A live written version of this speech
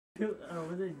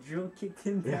Was it drill kicked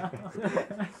him down?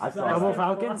 I saw Double that.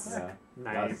 Falcons? Yeah.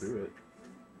 Nice. Gotta do it.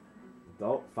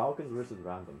 Falcons versus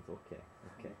randoms. Okay.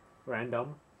 Okay.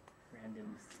 Random.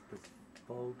 Randoms.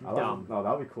 Dumb. No,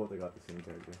 that would be cool if they got the same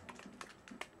character.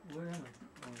 Where am I?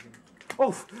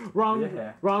 Oh, wrong,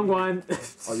 Yeah. wrong one.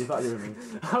 Oh, you thought you were me.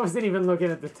 I wasn't even looking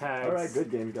at the tags. Alright,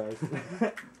 good game, guys.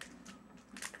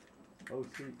 Oh,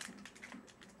 sweet.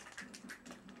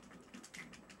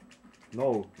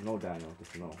 No, Daniel,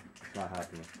 just no. It's not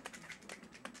happening.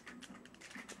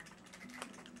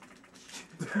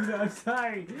 Dude, I'm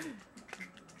sorry.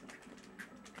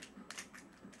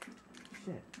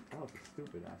 Shit, that was a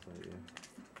stupid ass idea.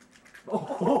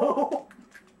 Oh!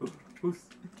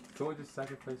 Someone just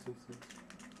sacrificed himself.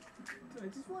 Dude, I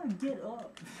just want to get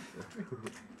up.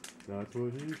 That's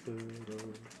what he said.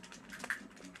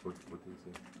 What did he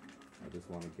say? I just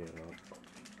want to get up.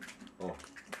 Oh.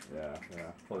 Yeah.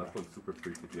 Oh, that one's super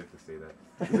freaky if you have to say that.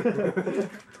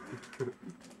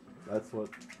 That's what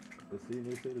the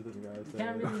senior citizen guy You said.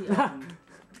 can't really.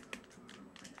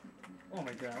 Oh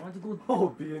my god, I want to go. Oh,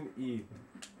 B and E.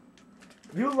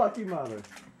 You lucky mother.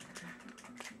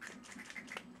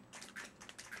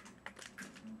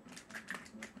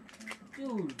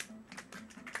 Dude,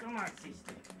 come on,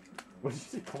 sister. What did you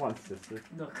say? Come on, sister.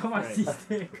 No, come on, Right.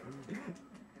 sister.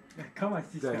 Come on,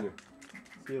 sister. Daniel,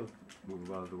 Steal. move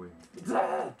him out of the way.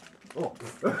 Oh.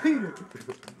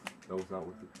 That was not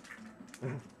worth it.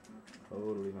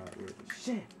 Totally not worth it.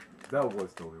 Shit. That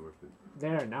was totally worth it.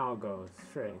 There, now it goes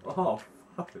straight. Oh,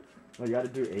 fuck it. No, you gotta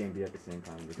do A and B at the same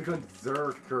time. Click on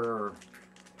Zurkei.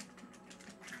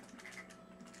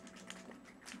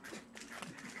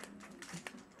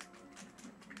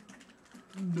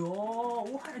 No,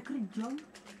 what? I couldn't jump.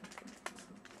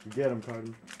 You get him,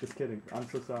 Cardi. Just kidding. I'm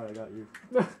so sorry, I got you.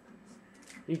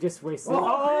 You just wasted.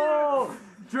 Oh!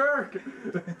 Jerk!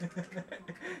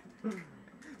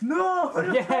 No!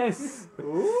 Yes!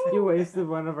 You wasted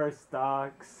one of our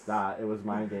stocks. It was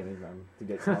mind gaming them to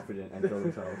get confident and kill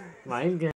themselves. Mind game.